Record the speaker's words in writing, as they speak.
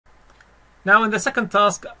Now in the second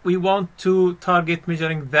task, we want to target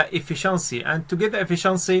measuring the efficiency, and to get the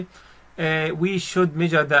efficiency, we should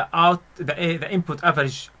measure the input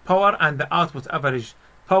average power and the output average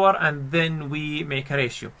power, and then we make a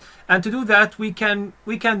ratio. And to do that, we can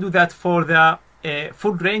do that for the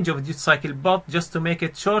full range of duty cycle, but just to make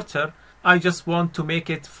it shorter, I just want to make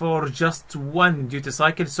it for just one duty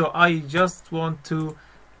cycle. So I just want to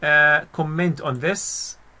comment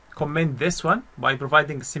this one by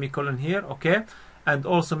providing a semicolon here, okay, and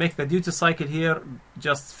also make the duty cycle here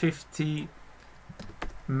just 50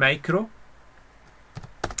 micro.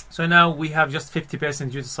 So now we have just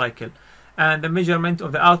 50% duty cycle. And the measurement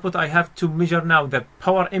of the output, I have to measure now the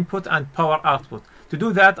power input and power output. To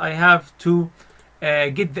do that, I have to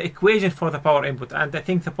get the equation for the power input, and I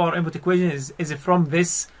think the power input equation is from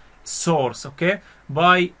this source, okay,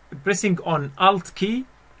 by pressing on Alt key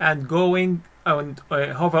and going and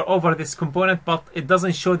hover over this component, but it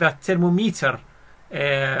doesn't show that thermometer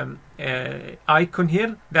icon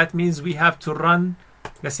here. That means we have to run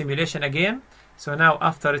the simulation again. So now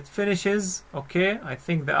after it finishes, okay, I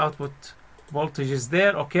think the output voltage is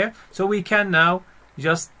there, okay, so we can now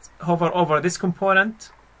just hover over this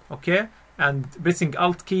component, okay, and pressing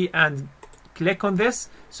Alt key and click on this.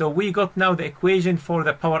 So we got now the equation for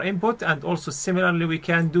the power input, and also similarly we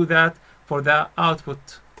can do that for the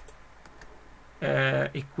output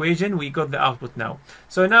equation. We got the output now.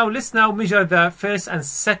 So now let's now measure the first and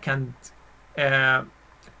second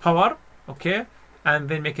power, okay, and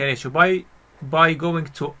then make a ratio by going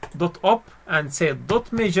to .op and say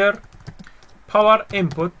 .measure power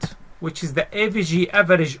input, which is the AVG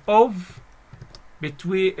average of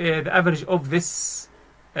between the average of this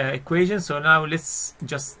equation. So now let's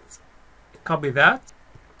just copy that,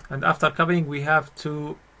 and after copying we have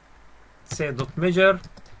to say .measure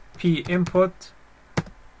P input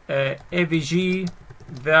AVG,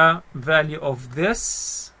 the value of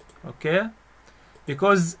this, okay,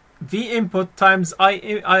 because V input times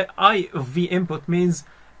I of V input means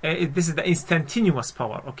this is the instantaneous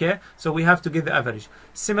power, okay, so we have to get the average.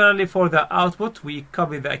 Similarly for the output, we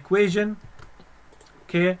copy the equation,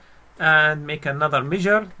 okay, and make another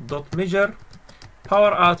measure, measure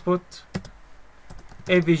power output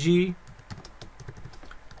AVG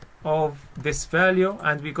of this value,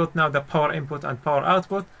 and we got now the power input and power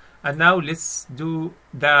output. And now let's do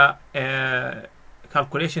the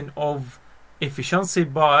calculation of efficiency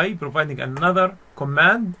by providing another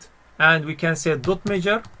command, and we can say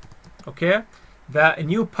 .measure, okay, the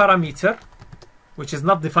new parameter which is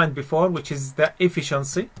not defined before, which is the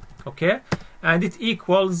efficiency, okay, and it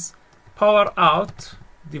equals power out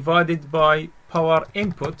divided by power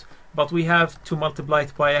input, but we have to multiply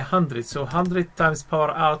it by 100, so 100 times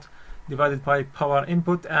power out divided by power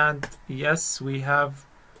input, and yes, we have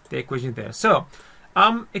the equation there. So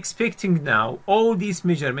I'm expecting now all these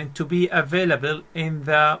measurements to be available in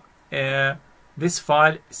the this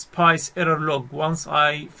file spice error log once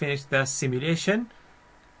I finish the simulation.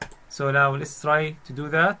 So now let's try to do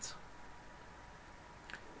that,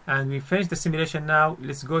 and we finish the simulation. Now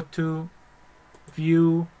let's go to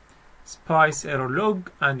view spice error log,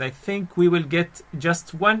 and I think we will get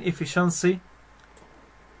just one efficiency.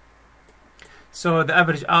 So the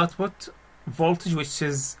average output voltage, which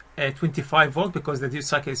is 25 volt because the duty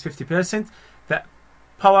cycle is 50%. The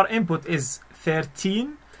power input is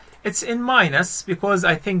 13. It's in minus because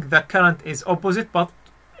I think the current is opposite, but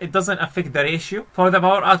it doesn't affect the ratio. For the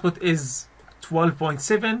power output is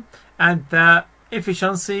 12.7, and the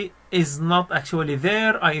efficiency is not actually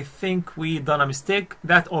there. I think we done a mistake.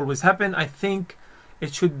 That always happen. I think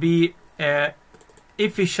it should be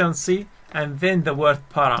efficiency and then the word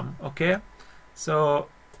param, okay, so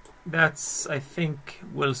that's, I think,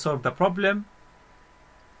 will solve the problem.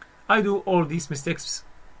 I do all these mistakes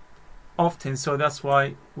often, so that's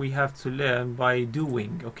why we have to learn by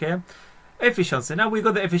doing, okay. Efficiency, now we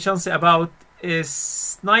got the efficiency about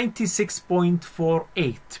is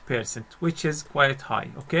 96.48%, which is quite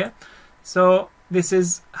high, okay. So this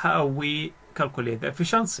is how we calculate the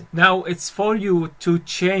efficiency. Now it's for you to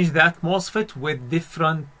change that MOSFET with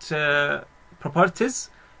different properties,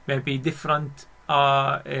 maybe different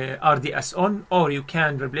RDS on, or you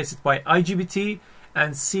can replace it by IGBT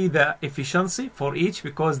and see the efficiency for each,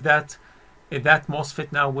 because that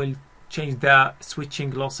MOSFET now will change the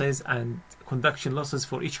switching losses and conduction losses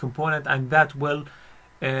for each component, and that will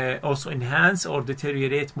also enhance or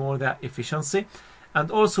deteriorate more the efficiency.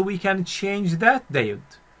 And also we can change that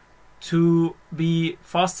diode to be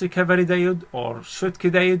fast recovery diode or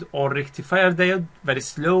Schottky diode or rectifier diode, very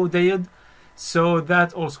slow diode, so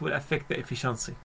that also will affect the efficiency.